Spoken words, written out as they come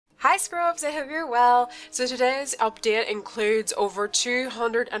Hi Scrubs, I hope you're well. So today's update includes over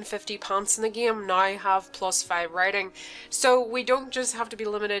 250 pants in the game now have +5 rating. So we don't just have to be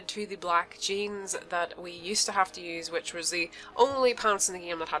limited to the black jeans that we used to have to use, which was the only pants in the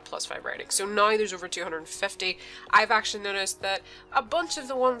game that had +5 rating. So now there's over 250. I've actually noticed that a bunch of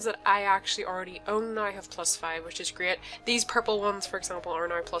the ones that I actually already own now have +5, which is great. These purple ones, for example, are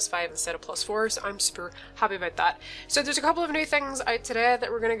now +5 instead of +4, so I'm super happy about that. So there's a couple of new things out today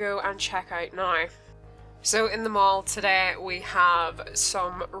that we're going to go and check out now. So in the mall today we have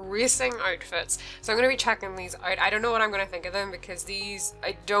some racing outfits, so I'm going to be checking these out. I don't know what I'm going to think of them because these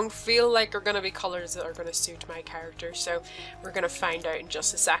I don't feel like are going to be colours that are going to suit my character, so we're going to find out in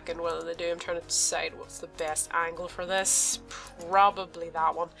just a second whether they do. I'm trying to decide what's the best angle for this. Probably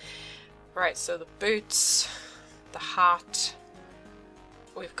that one. Right, so the boots, the hat,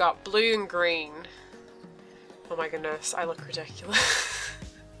 we've got blue and green. Oh my goodness, I look ridiculous.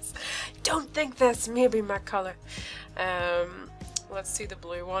 Don't think this may be my colour. Let's see the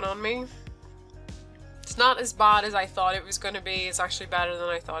blue one on me. It's not as bad as I thought it was going to be. It's actually better than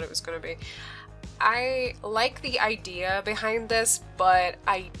I thought it was going to be. I like the idea behind this, but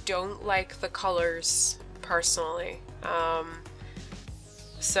I don't like the colours personally.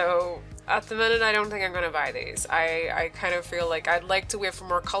 So at the minute I don't think I'm going to buy these. I kind of feel like I'd like to wait for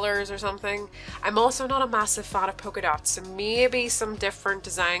more colours or something. I'm also not a massive fan of polka dots, so maybe some different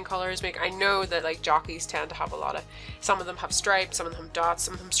design colours make. I know that like jockeys tend to have a lot of, some of them have stripes, some of them have dots,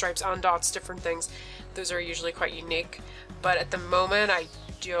 some of them stripes and dots, different things. Those are usually quite unique, but at the moment I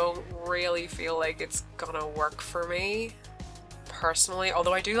don't really feel like it's gonna work for me personally,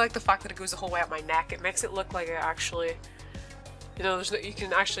 although I do like the fact that it goes the whole way up my neck. It makes it look like it actually, you know, you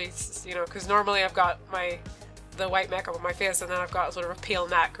can actually, you know, because normally I've got the white makeup on my face and then I've got sort of a pale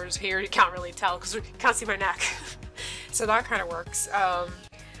neck, whereas here you can't really tell because you can't see my neck. So that kind of works.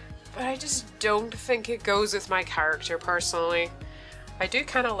 But I just don't think it goes with my character personally. I do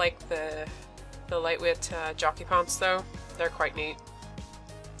kind of like the lightweight jockey pants though. They're quite neat.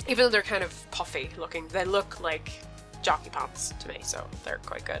 Even though they're kind of puffy looking, they look like jockey pants to me, so they're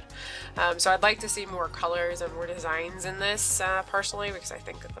quite good. So I'd like to see more colours and more designs in this personally, because I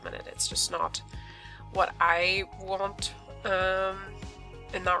think at the minute it's just not what I want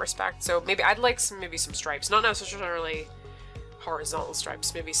in that respect. So maybe I'd like some stripes, not necessarily horizontal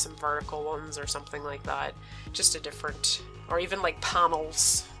stripes, maybe some vertical ones or something like that, just a different, or even like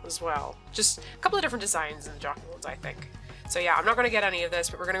panels as well. Just a couple of different designs in the jockey ones, I think. So yeah, I'm not going to get any of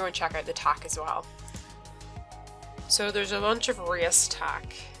this, but we're going to go and check out the tack as well. So there's a bunch of race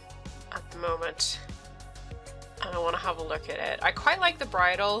tack at the moment, and I want to have a look at it. I quite like the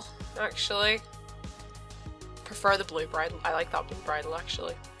bridle, actually. Prefer the blue bridle. I like that blue bridle,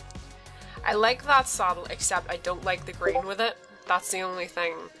 actually. I like that saddle, except I don't like the green with it. That's the only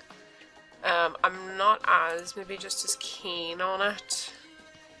thing. I'm not maybe just as keen on it.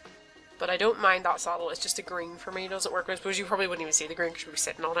 But I don't mind that saddle. It's just the green for me doesn't work. I suppose you probably wouldn't even see the green because you'd be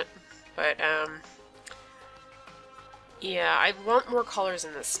sitting on it. But, yeah, I want more colours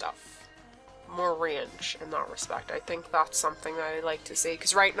in this stuff. More range in that respect. I think that's something that I'd like to see,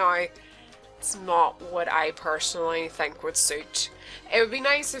 because right now it's not what I personally think would suit. It would be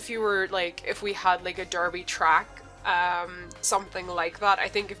nice if you were like, if we had like a derby track, something like that. I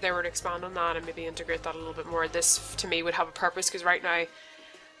think if they were to expand on that and maybe integrate that a little bit more, this to me would have a purpose, because right now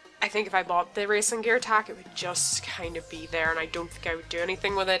I think if I bought the racing gear tack it would just kind of be there and I don't think I would do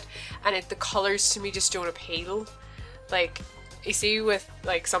anything with it, and the colours to me just don't appeal. Like, you see with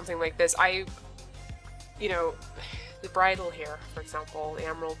like something like this, you know, the bridle here, for example, the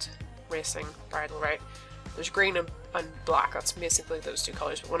emerald racing bridle, right? There's green and black, that's basically those two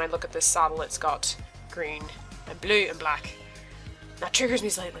colours, but when I look at this saddle it's got green and blue and black. That triggers me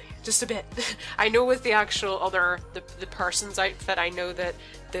slightly, just a bit. I know with the actual the person's outfit, I know that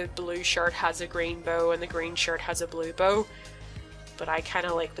the blue shirt has a green bow and the green shirt has a blue bow, but I kind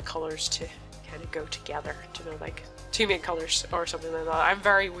of like the colours to kind of go together, you know, like two main colours or something like that. I'm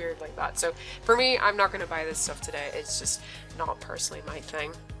very weird like that, so for me, I'm not going to buy this stuff today. It's just not personally my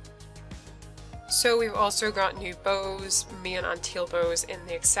thing. So we've also got new bows, main and tail bows in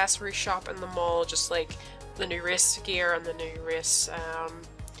the accessory shop in the mall, just like the new race gear and the new race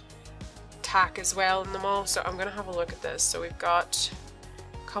tack as well in the mall. So I'm going to have a look at this. So we've got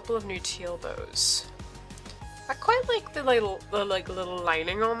a couple of new tail bows. I quite like the little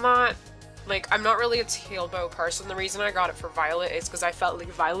lining on that. Like, I'm not really a tail bow person. The reason I got it for Violet is because I felt like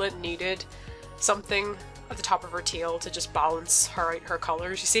Violet needed something at the top of her tail to just balance her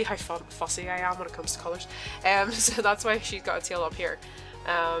colours. You see how fussy I am when it comes to colours. So that's why she's got a tail up here.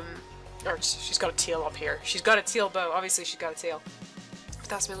 Or she's got a tail up here. She's got a tail bow. Obviously she's got a tail.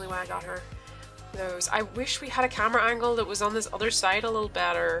 That's mainly why I got her those. I wish we had a camera angle that was on this other side a little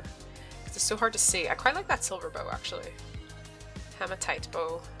better. It's so hard to see. I quite like that silver bow actually. Hematite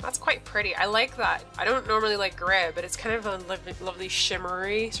bow. That's quite pretty. I like that. I don't normally like grey, but it's kind of a lovely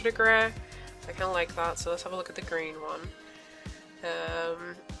shimmery sort of grey. I kind of like that. So let's have a look at the green one.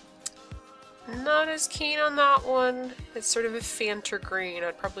 Not as keen on that one. It's sort of a fainter green.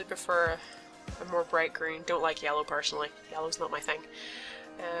 I'd probably prefer a more bright green. Don't like yellow personally. Yellow's not my thing.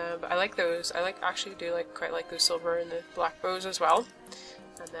 But I like those. I actually do quite like those silver and the black bows as well.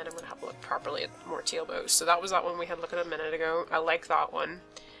 And then I'm going to have a look properly at more teal bows. So that was that one we had a look at a minute ago. I like that one.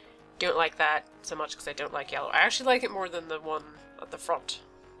 Don't like that so much because I don't like yellow. I actually like it more than the one at the front.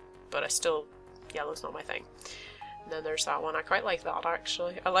 But I still, yellow's not my thing. And then there's that one. I quite like that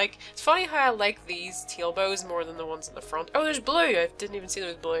actually. It's funny how I like these teal bows more than the ones at the front. Oh, there's blue! I didn't even see there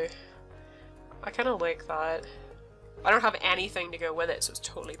was blue. I kind of like that. I don't have anything to go with it, so it's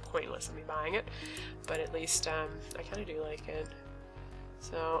totally pointless in me buying it. But at least I kind of do like it.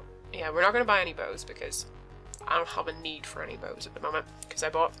 So yeah, we're not going to buy any bows because I don't have a need for any bows at the moment because I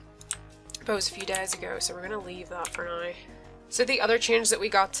bought bows a few days ago, so we're going to leave that for now. So the other change that we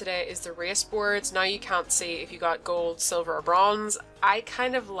got today is the race boards. Now you can't see if you got gold, silver or bronze. I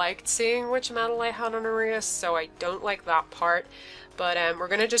kind of liked seeing which medal I had on a race, so I don't like that part. But we're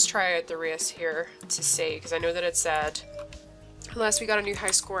going to just try out the race here to see, because I know that it said unless we got a new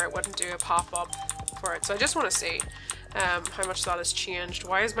high score it wouldn't do a pop-up for it. So I just want to see how much that has changed.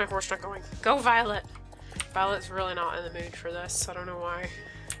 Why is my horse not going? Go Violet! Violet's really not in the mood for this. I don't know why.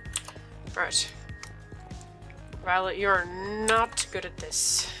 Right. Violet, you are not good at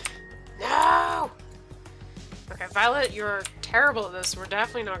this. No! Okay, Violet, you're terrible at this. We're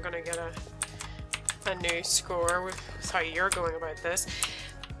definitely not going to get a new score with how you're going about this.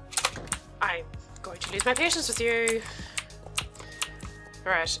 I'm going to lose my patience with you.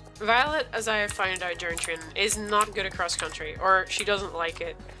 Right, Violet, as I have found out during training, is not good at cross country, or she doesn't like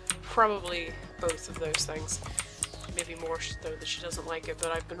it. Probably both of those things. Maybe more though that she doesn't like it,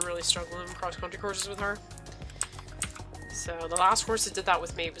 but I've been really struggling in cross country courses with her. So the last horse that did that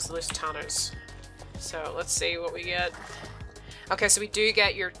with me was Lusitano's. So let's see what we get. Okay, so we do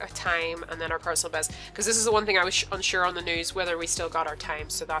get your time and then our personal best, because this is the one thing I was unsure on the news whether we still got our time,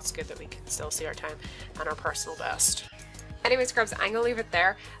 so that's good that we can still see our time and our personal best. Anyway, Scrubs, I'm gonna leave it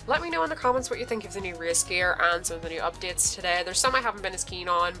there. Let me know in the comments what you think of the new race gear and some of the new updates today. There's some I haven't been as keen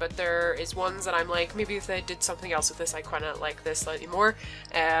on, but there is ones that I'm like, maybe if they did something else with this, I kind of like this slightly more.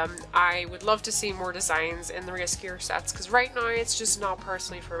 I would love to see more designs in the race gear sets, because right now it's just not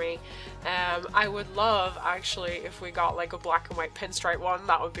personally for me. I would love, actually, if we got like a black and white pinstripe one.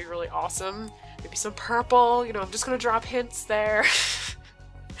 That would be really awesome. Maybe some purple, you know, I'm just gonna drop hints there.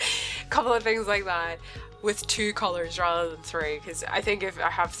 A couple of things like that. With 2 colors rather than 3, because I think if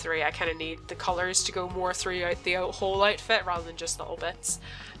I have 3 I kind of need the colors to go more throughout the whole outfit rather than just little bits,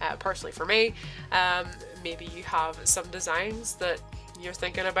 personally for me. Maybe you have some designs that you're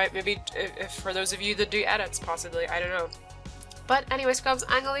thinking about, maybe if for those of you that do edits possibly, I don't know. But anyway, Scrubs,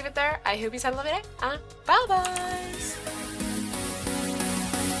 I'm gonna leave it there. I hope you had a lovely day and bye bye.